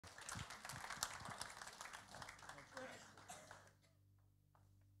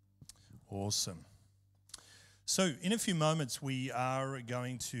Awesome. So in a few moments, we are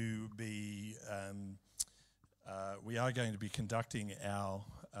going to be conducting our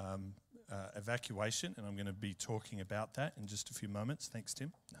evacuation, and I'm going to be talking about that in just a few moments. Thanks,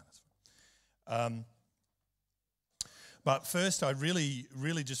 Tim. No, that's fine. But first, I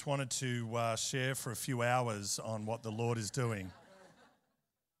really just wanted to share for a few hours on what the Lord is doing.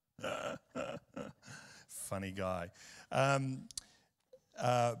 Funny guy.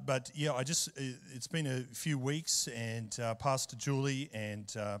 But yeah, it's been a few weeks, and Pastor Julie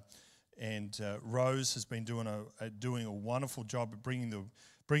and Rose has been doing a wonderful job of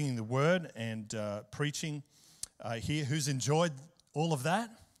bringing the word and preaching here. Who's enjoyed all of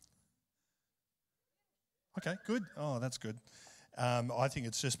that? Okay, good. Oh, that's good. I think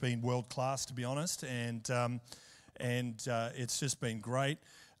it's just been world class, to be honest, and it's just been great.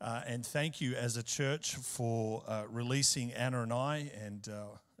 And thank you as a church for releasing Anna and I, and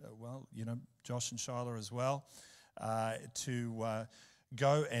Josh and Shyla as well, to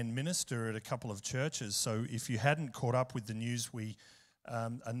go and minister at a couple of churches. So if you hadn't caught up with the news, we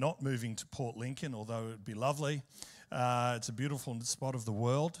are not moving to Port Lincoln, although it would be lovely. It's a beautiful spot of the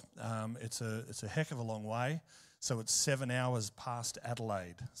world. It's a heck of a long way. So it's 7 hours past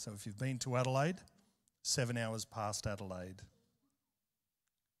Adelaide. So if you've been to Adelaide, 7 hours past Adelaide.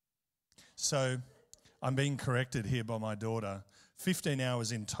 So I'm being corrected here by my daughter. 15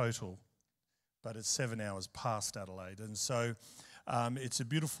 hours in total, but it's 7 hours past Adelaide. And so it's a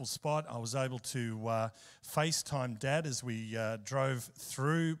beautiful spot. I was able to FaceTime Dad as we drove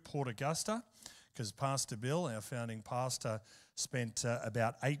through Port Augusta, because Pastor Bill, our founding pastor, spent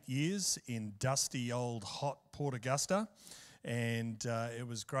about 8 years in dusty old hot Port Augusta. And it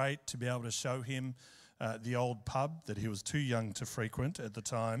was great to be able to show him the old pub that he was too young to frequent at the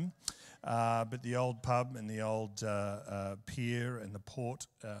time. But the old pub and the old pier and the port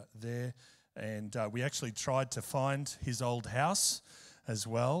there. And we actually tried to find his old house as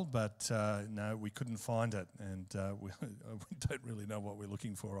well, but no, we couldn't find it. And we don't really know what we're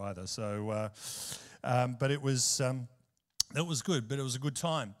looking for either. So, but it was good, but it was a good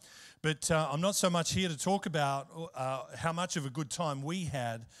time. But I'm not so much here to talk about how much of a good time we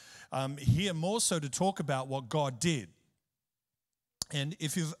had. Here more so to talk about what God did. And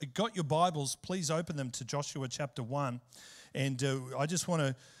if you've got your Bibles, please open them to Joshua chapter 1. And I just want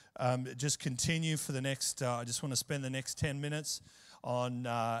to just continue for the next, I just want to spend the next 10 minutes on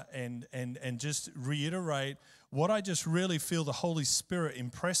and just reiterate what I just really feel the Holy Spirit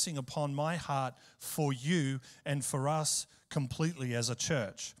impressing upon my heart for you and for us completely as a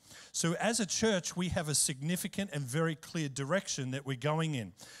church. So as a church, we have a significant and very clear direction that we're going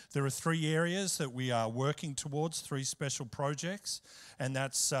in. There are 3 areas that we are working towards, 3 special projects, and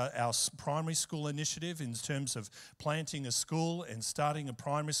that's our primary school initiative in terms of planting a school and starting a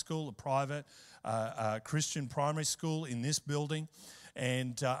primary school, a private Christian primary school in this building.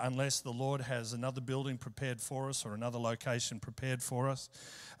 And unless the Lord has another building prepared for us or another location prepared for us.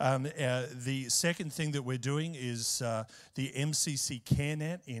 The second thing that we're doing is the MCC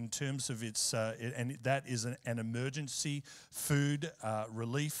CareNet in terms of its, and that is an emergency food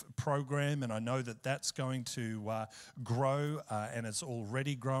relief program. And I know that that's going to grow, and it's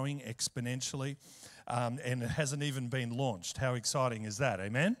already growing exponentially. And it hasn't even been launched. How exciting is that?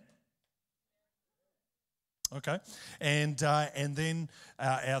 Amen? Okay, and then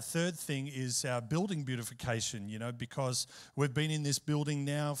our third thing is our building beautification, because we've been in this building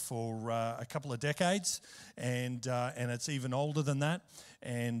now for a couple of decades, and it's even older than that,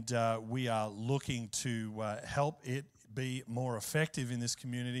 and we are looking to help it be more effective in this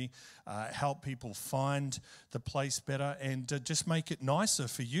community, help people find the place better, and just make it nicer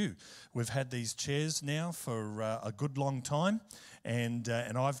for you. We've had these chairs now for a good long time, and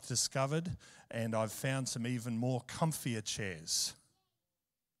I've discovered and I've found some even more comfier chairs.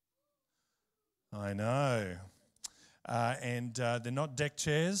 I know. And they're not deck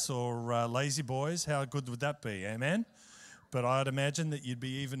chairs or lazy boys. How good would that be? Amen? But I'd imagine that you'd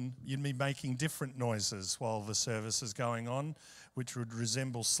be making different noises while the service is going on, which would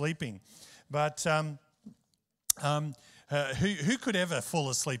resemble sleeping. But who could ever fall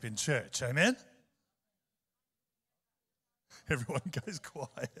asleep in church? Amen? Everyone goes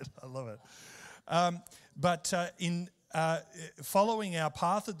quiet. I love it. But in following our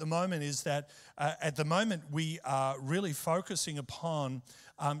path at the moment is that at the moment we are really focusing upon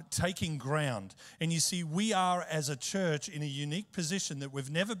taking ground. And you see, we are as a church in a unique position that we've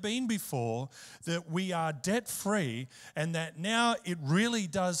never been before, that we are debt-free, and that now it really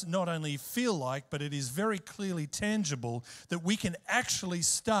does not only feel like, but it is very clearly tangible that we can actually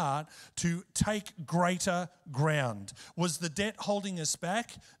start to take greater ground. Was the debt holding us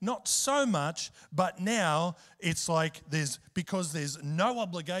back? Not so much, but now it's like because there's no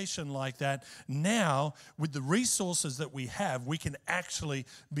obligation like that, now with the resources that we have, we can actually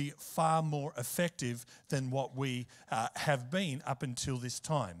be far more effective than what we have been up until this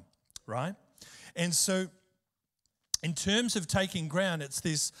time, right? And so in terms of taking ground, it's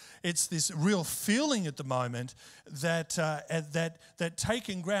this real feeling at the moment that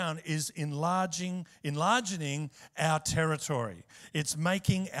taking ground is enlarging our territory. It's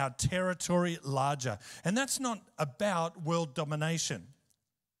making our territory larger, and that's not about world domination.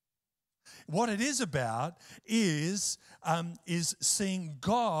 What it is about is seeing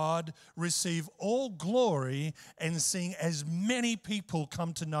God receive all glory and seeing as many people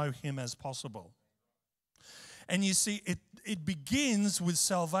come to know Him as possible. And you see, it begins with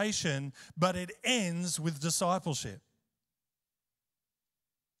salvation, but it ends with discipleship.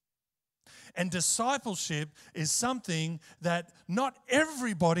 And discipleship is something that not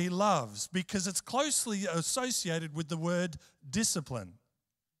everybody loves because it's closely associated with the word discipline.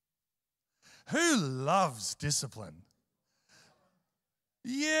 Who loves discipline?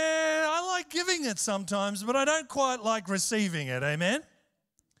 Yeah, I like giving it sometimes, but I don't quite like receiving it, amen?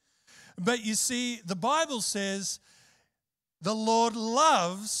 But you see, the Bible says the Lord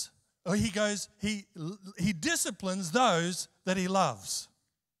loves, or He disciplines those that He loves.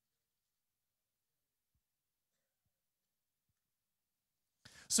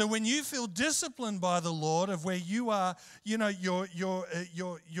 So when you feel disciplined by the Lord, of where you are, you're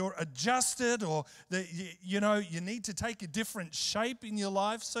adjusted, or you need to take a different shape in your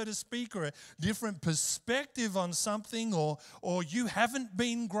life, so to speak, or a different perspective on something, or you haven't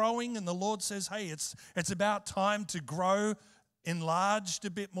been growing, and the Lord says, "Hey, it's about time to grow." Enlarged a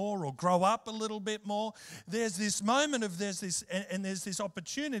bit more, or grow up a little bit more. There's this moment of there's this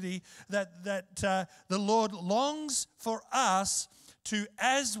opportunity that the Lord longs for us to,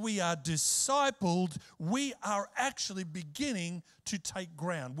 as we are discipled, we are actually beginning to take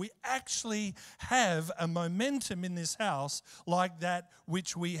ground. We actually have a momentum in this house like that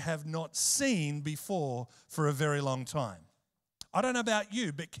which we have not seen before for a very long time. I don't know about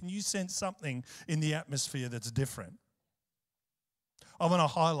you, but can you sense something in the atmosphere that's different? I want to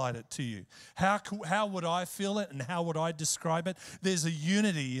highlight it to you. How would I feel it, and how would I describe it? There's a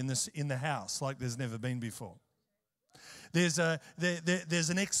unity in the house like there's never been before. There's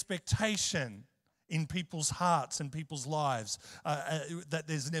an expectation in people's hearts and people's lives that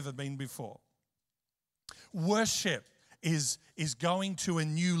there's never been before. Worship is going to a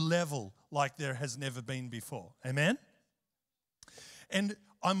new level like there has never been before. Amen? And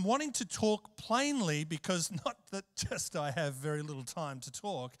I'm wanting to talk plainly, because not that just I have very little time to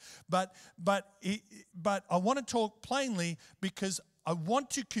talk, but I want to talk plainly because I want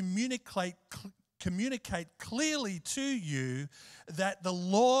to communicate clearly to you that the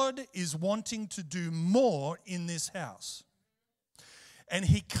Lord is wanting to do more in this house. And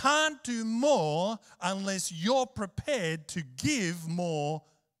He can't do more unless you're prepared to give more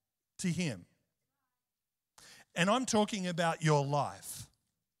to Him. And I'm talking about your life.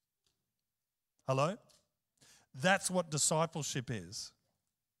 Hello? That's what discipleship is.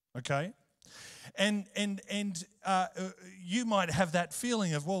 Okay? And you might have that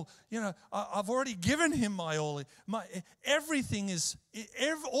feeling of, well, I've already given Him my all. Everything is,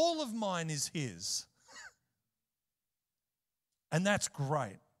 all of mine is His. And that's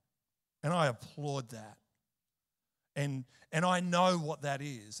great. And I applaud that. And I know what that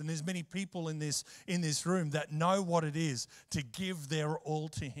is. And there's many people in this room that know what it is to give their all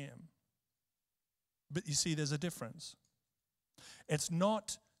to Him. But you see, there's a difference. It's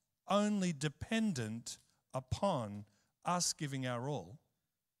not only dependent upon us giving our all.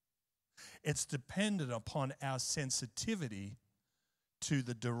 It's dependent upon our sensitivity to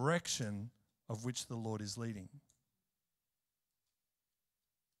the direction of which the Lord is leading.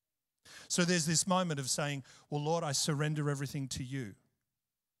 So there's this moment of saying, well, Lord, I surrender everything to You.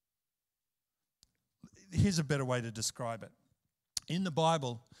 Here's a better way to describe it. In the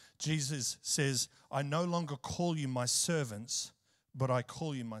Bible, Jesus says, I no longer call you my servants, but I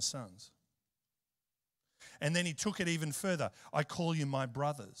call you my sons. And then He took it even further. I call you my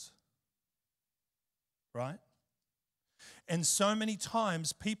brothers. Right? And so many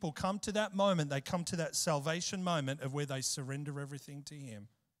times people come to that moment, they come to that salvation moment of where they surrender everything to Him,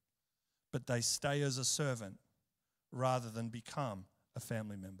 but they stay as a servant rather than become a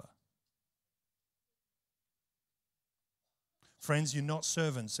family member. Friends, you're not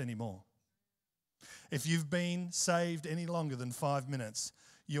servants anymore. If you've been saved any longer than 5 minutes,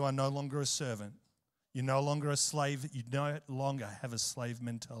 you are no longer a servant. You're no longer a slave. You no longer have a slave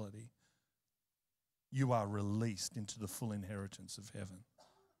mentality. You are released into the full inheritance of heaven.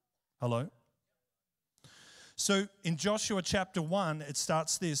 Hello? So in Joshua chapter 1, it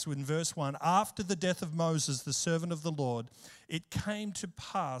starts this in verse 1. After the death of Moses, the servant of the Lord, it came to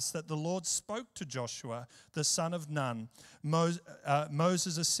pass that the Lord spoke to Joshua, the son of Nun,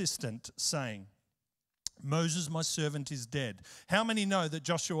 Moses' assistant, saying, Moses, my servant, is dead. How many know that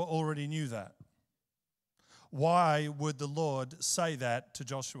Joshua already knew that? Why would the Lord say that to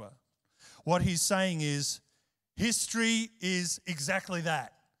Joshua? What he's saying is, history is exactly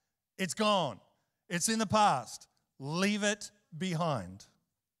that. It's gone. It's in the past. Leave it behind.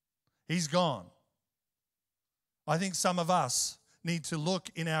 He's gone. I think some of us need to look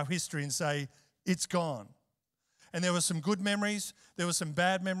in our history and say, it's gone. And there were some good memories. There were some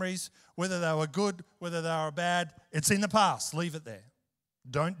bad memories. Whether they were good, whether they were bad, it's in the past. Leave it there.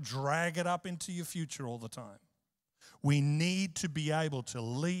 Don't drag it up into your future all the time. We need to be able to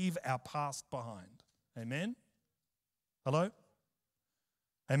leave our past behind. Amen? Hello?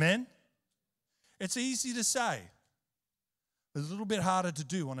 Amen? It's easy to say. It's a little bit harder to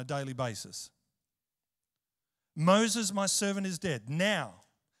do on a daily basis. Moses, my servant, is dead. Now,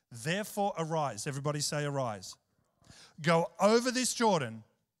 therefore, arise. Everybody say arise. Go over this Jordan.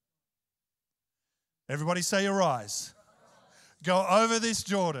 Everybody say arise. Go over this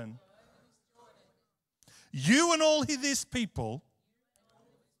Jordan. You and all this people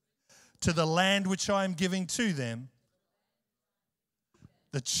to the land which I am giving to them,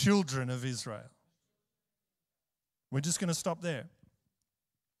 the children of Israel. We're just going to stop there.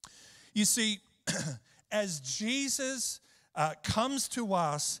 You see, as Jesus comes to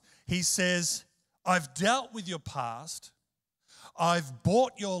us, he says, I've dealt with your past. I've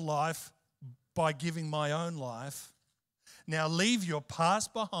bought your life by giving my own life. Now leave your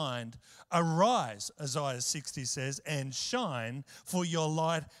past behind. Arise, Isaiah 60 says, and shine, for your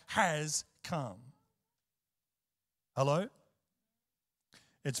light has come. Hello?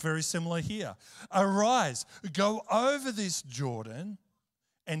 It's very similar here. Arise, go over this Jordan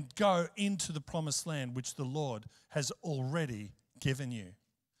and go into the promised land which the Lord has already given you.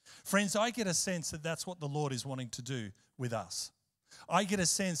 Friends, I get a sense that that's what the Lord is wanting to do with us. I get a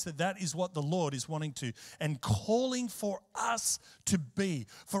sense that that is what the Lord is wanting to and calling for us to be,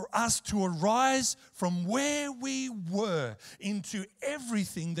 for us to arise from where we were into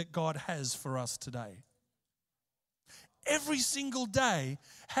everything that God has for us today. Every single day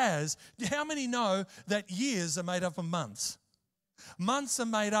has, how many know that years are made up of months? Months are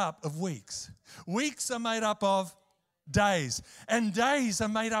made up of weeks. Weeks are made up of days. And days are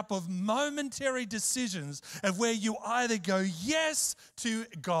made up of momentary decisions of where you either go yes to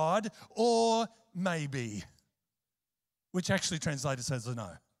God or maybe, which actually translated as a no.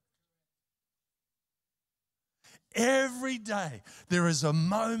 Every day there is a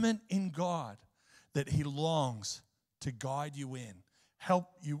moment in God that he longs to guide you in, help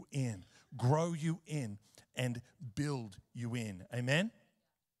you in, grow you in, and build you in. Amen?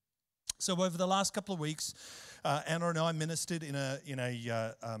 So over the last couple of weeks, Anna and I ministered in a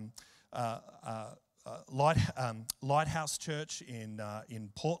lighthouse church in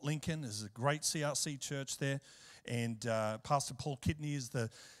Port Lincoln. There's a great CRC church there. And Pastor Paul Kidney is the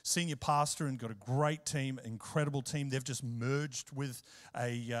senior pastor and got a great team, incredible team. They've just merged with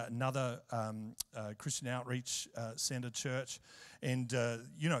another Christian Outreach Center church. And,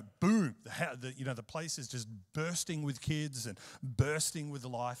 boom, the place is just bursting with kids and bursting with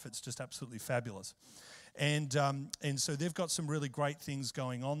life. It's just absolutely fabulous. And so they've got some really great things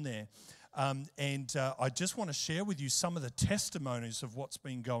going on there. I just want to share with you some of the testimonies of what's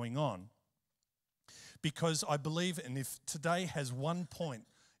been going on. Because I believe, and if today has one point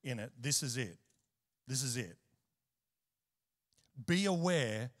in it, this is it. This is it. Be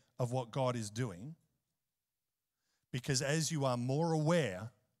aware of what God is doing, because as you are more aware,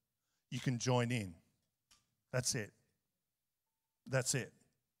 you can join in. That's it. That's it.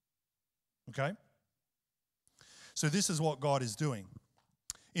 Okay? So this is what God is doing.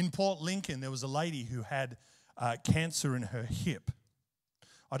 In Port Lincoln, there was a lady who had cancer in her hip.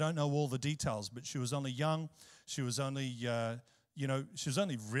 I don't know all the details, but she was only young. She was only, she was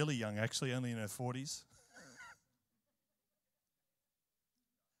only really young, actually, only in her 40s.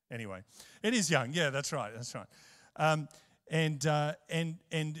 Anyway, it is young. Yeah, that's right. That's right. And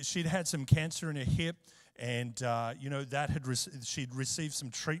she'd had some cancer in her hip, and she'd received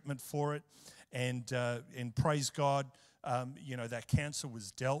some treatment for it, and praise God, that cancer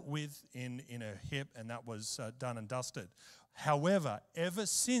was dealt with in her hip, and that was done and dusted. However, ever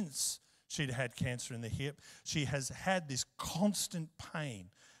since she'd had cancer in the hip, she has had this constant pain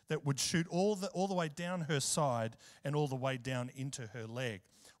that would shoot all the way down her side and all the way down into her leg.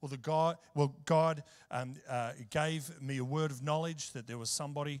 God gave me a word of knowledge that there was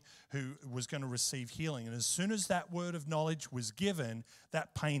somebody who was going to receive healing. And as soon as that word of knowledge was given,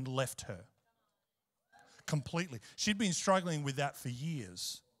 that pain left her completely. She'd been struggling with that for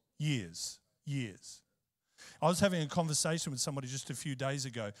years. I was having a conversation with somebody just a few days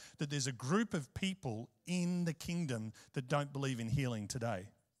ago that there's a group of people in the kingdom that don't believe in healing today.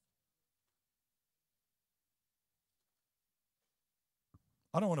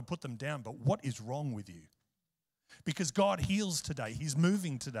 I don't want to put them down, but what is wrong with you? Because God heals today. He's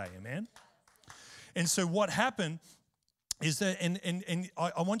moving today, amen? And so what happened is that, and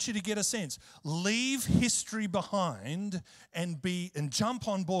I want you to get a sense, leave history behind and jump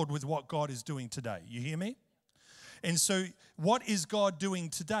on board with what God is doing today. You hear me? And so what is God doing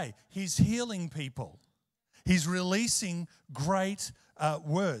today? He's healing people. He's releasing great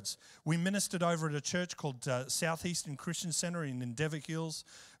words. We ministered over at a church called Southeastern Christian Center in Endeavour Hills.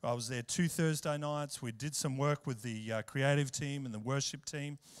 I was there 2 Thursday nights. We did some work with the creative team and the worship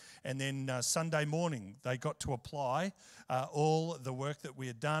team. And then Sunday morning, they got to apply all the work that we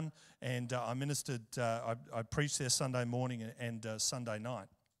had done. And I ministered, I preached there Sunday morning and Sunday night.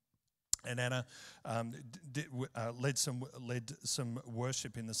 And Anna led some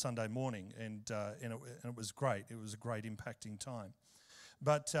worship in the Sunday morning, and it was great. It was a great impacting time.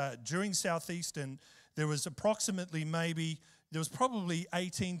 But during Southeastern, there was probably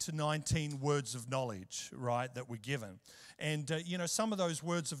 18 to 19 words of knowledge, right, that were given. And, some of those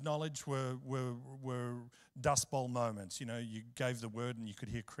words of knowledge were dust bowl moments. You gave the word and you could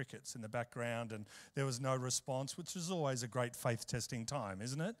hear crickets in the background and there was no response, which is always a great faith testing time,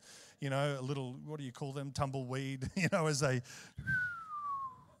 isn't it? A little, what do you call them, tumbleweed, as they...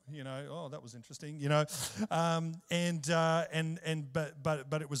 oh, that was interesting,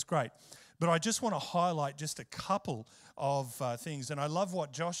 but it was great. But I just want to highlight just a couple of things. And I love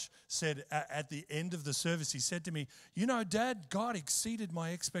what Josh said at the end of the service. He said to me, Dad, God exceeded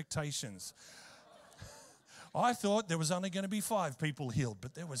my expectations. I thought there was only going to be 5 people healed,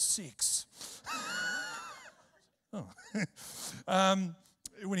 but there was 6. Oh.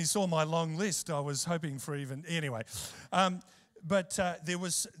 When he saw my long list, I was hoping for even... Anyway. But there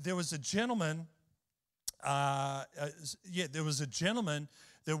was a gentleman. There was a gentleman.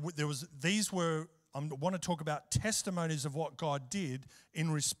 These were. I want to talk about testimonies of what God did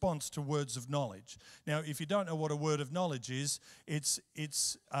in response to words of knowledge. Now, if you don't know what a word of knowledge is, it's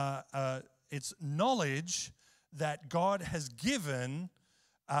knowledge that God has given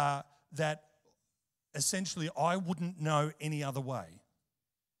that essentially I wouldn't know any other way.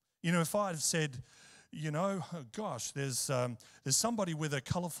 If I had said, gosh, there's somebody with a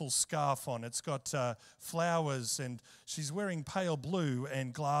colourful scarf on. It's got flowers, and she's wearing pale blue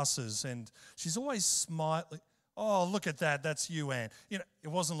and glasses, and she's always smiling. Oh, look at that. That's you, Anne. It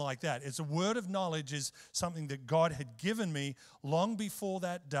wasn't like that. It's a word of knowledge is something that God had given me long before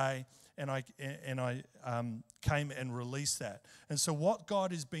that day, and I came and released that. And so what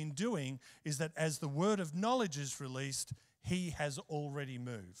God has been doing is that as the word of knowledge is released, He has already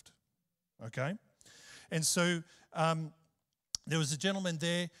moved. Okay? And so there was a gentleman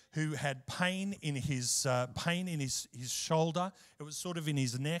there who had pain in his shoulder. It was sort of in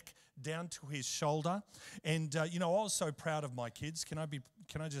his neck down to his shoulder. And I was so proud of my kids. Can I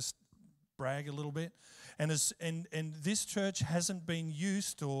just brag a little bit? And this church hasn't been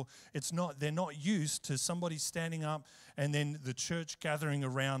used, or they're not used to somebody standing up and then the church gathering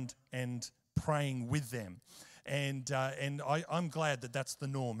around and praying with them. And I'm glad that that's the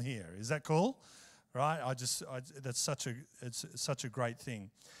norm here. Is that cool? Right? That's such a great thing.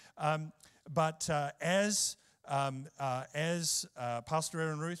 But as Pastor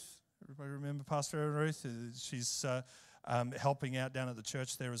Aaron Ruth, everybody remember Pastor Aaron Ruth? She's helping out down at the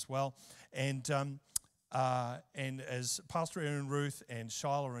church there as well. And as Pastor Aaron Ruth and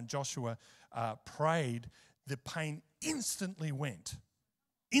Shiloh and Joshua prayed, the pain instantly went.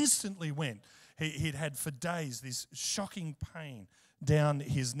 He'd had for days this shocking pain down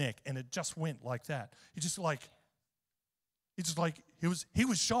his neck, and it just went like that. He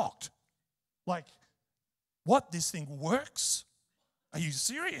was shocked. Like, what? This thing works? Are you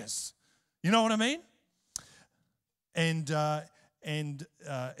serious? You know what I mean? And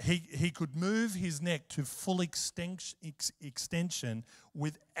he could move his neck to full extension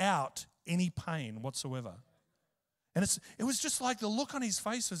without any pain whatsoever. And it was just like the look on his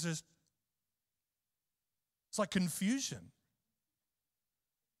face was just, It's like confusion.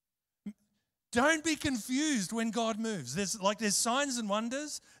 Don't be confused when God moves. There's signs and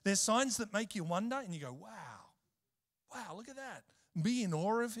wonders. There's signs that make you wonder and you go, wow, look at that. Be in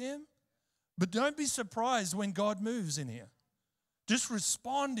awe of him. But don't be surprised when God moves in here. Just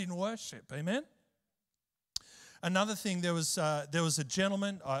respond in worship. Amen? Another thing, there was a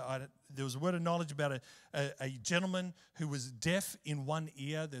gentleman, there was a word of knowledge about a gentleman who was deaf in one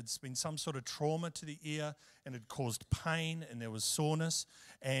ear. There's been some sort of trauma to the ear and it caused pain and there was soreness.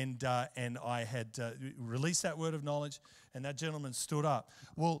 And I had released that word of knowledge and that gentleman stood up.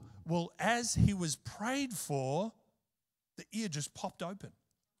 Well, as he was prayed for, the ear just popped open.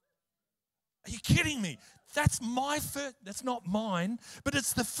 Are you kidding me? That's not mine, but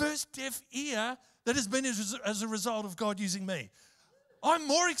it's the first deaf ear that has been as a result of God using me. I'm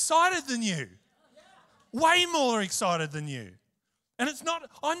more excited than you. Way more excited than you. And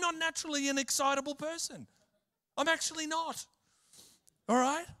I'm not naturally an excitable person. I'm actually not. All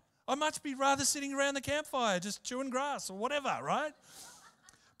right? I much be rather sitting around the campfire just chewing grass or whatever, right?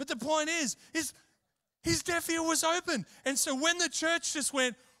 But the point is his deaf ear was open. And so when the church just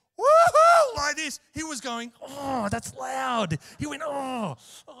went, woohoo, like this, he was going, oh, that's loud. He went, oh.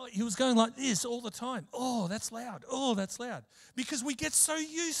 He was going like this all the time. Oh, that's loud. Oh, that's loud. Because we get so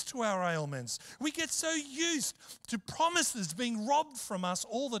used to our ailments. We get so used to promises being robbed from us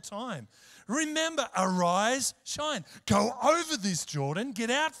all the time. Remember, arise, shine. Go over this Jordan.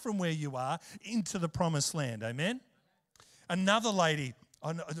 Get out from where you are into the promised land. Amen? Another lady,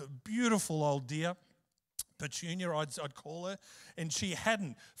 a beautiful old dear, Petunia, I'd call her, and she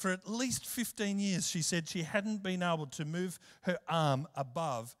hadn't, for at least 15 years, she said she hadn't been able to move her arm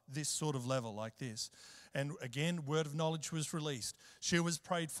above this sort of level like this. And again, word of knowledge was released. She was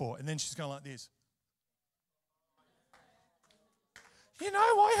prayed for, and then she's going like this. You know,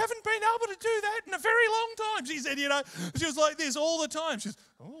 I haven't been able to do that in a very long time. She said, she was like this all the time. She's,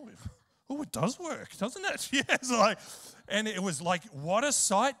 oh, it does work, doesn't it? Yeah, and it was like, what a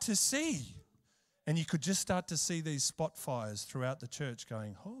sight to see. And you could just start to see these spot fires throughout the church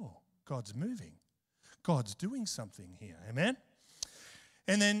going, oh, God's moving. God's doing something here. Amen?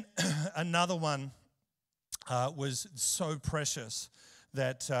 And then another one was so precious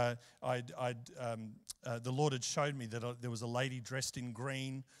that the Lord had showed me that there was a lady dressed in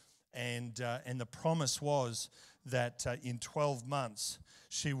green and the promise was that in 12 months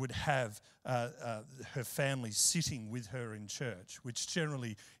she would have her family sitting with her in church, which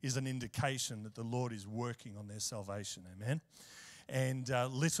generally is an indication that the Lord is working on their salvation. Amen? And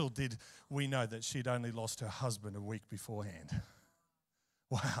little did we know that she'd only lost her husband a week beforehand.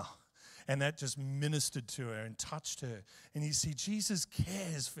 Wow. And that just ministered to her and touched her. And you see, Jesus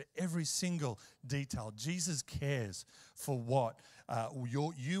cares for every single detail. Jesus cares for what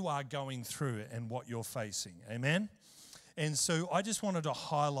you are going through and what you're facing. Amen? And so I just wanted to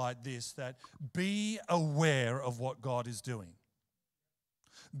highlight this, that be aware of what God is doing.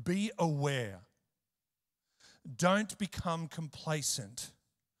 Be aware. Don't become complacent.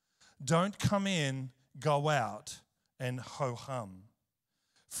 Don't come in, go out, and ho-hum.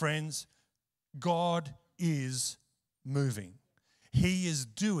 Friends, God is moving. He is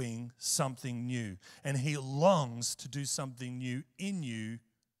doing something new, and He longs to do something new in you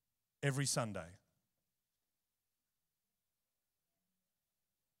every Sunday.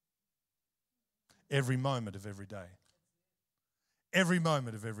 Every moment of every day. Every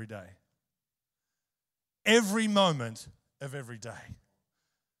moment of every day. Every moment of every day.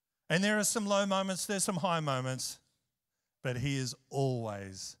 And there are some low moments, there's some high moments, but He is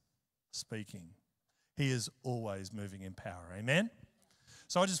always speaking. He is always moving in power. Amen?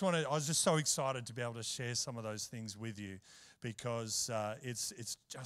 So I was just so excited to be able to share some of those things with you because it's just